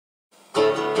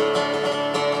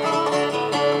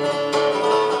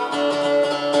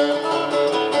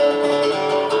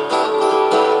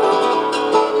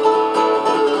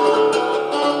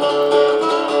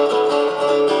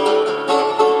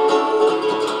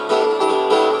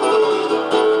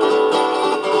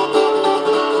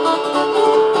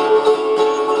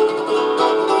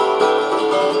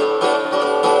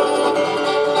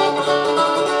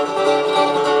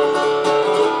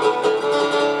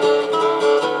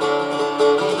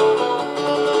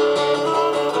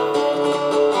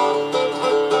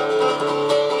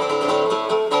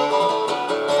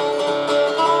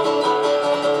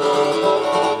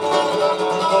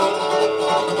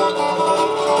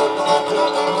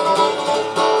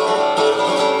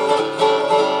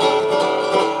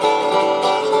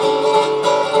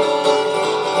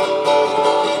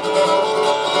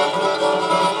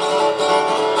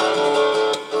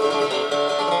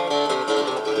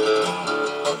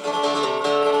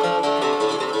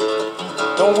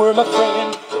Don't worry, my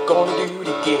friend, we're gonna do it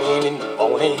again in the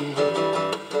morning.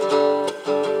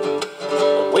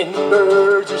 When the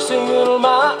birds are singing,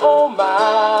 my oh my,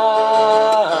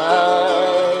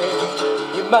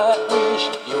 you might wish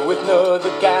you were with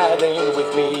another guy than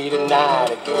with me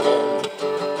tonight again.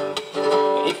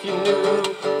 If you knew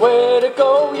where to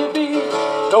go, you'd be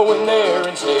going there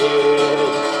instead.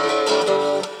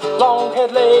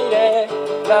 Long-haired lady,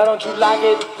 now don't you like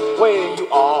it where you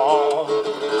are?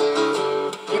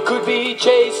 You could be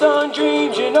chasing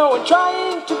dreams, you know, and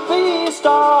trying to be a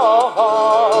star.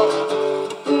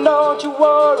 Don't you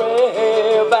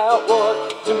worry about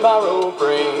what tomorrow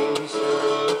brings.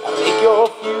 Make your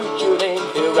future then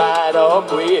fill right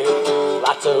up with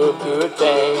lots of good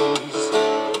things.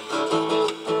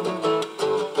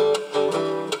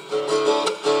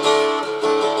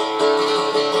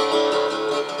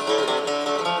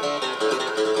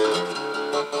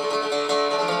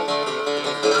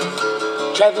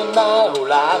 Traveling my whole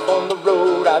life on the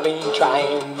road, I've been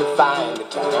trying to find the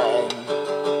time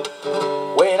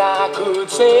when I could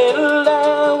settle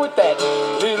down with that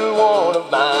little one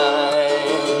of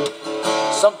mine.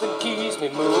 Something keeps me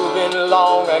moving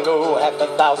along, I go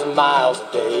 1,000 miles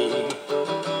a day,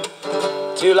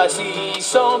 till I see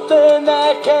something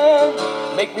that can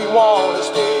make me want to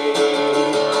stay.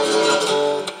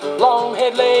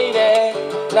 Long-haired lady,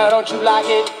 now don't you like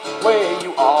it where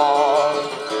you are?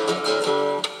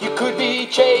 Could be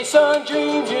chasing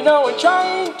dreams, you know, and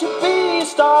trying to be a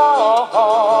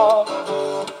star.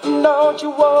 Don't you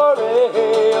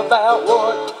worry about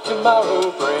what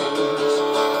tomorrow brings.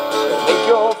 Make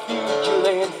your future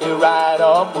then fill right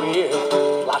up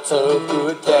with lots of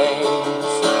good things.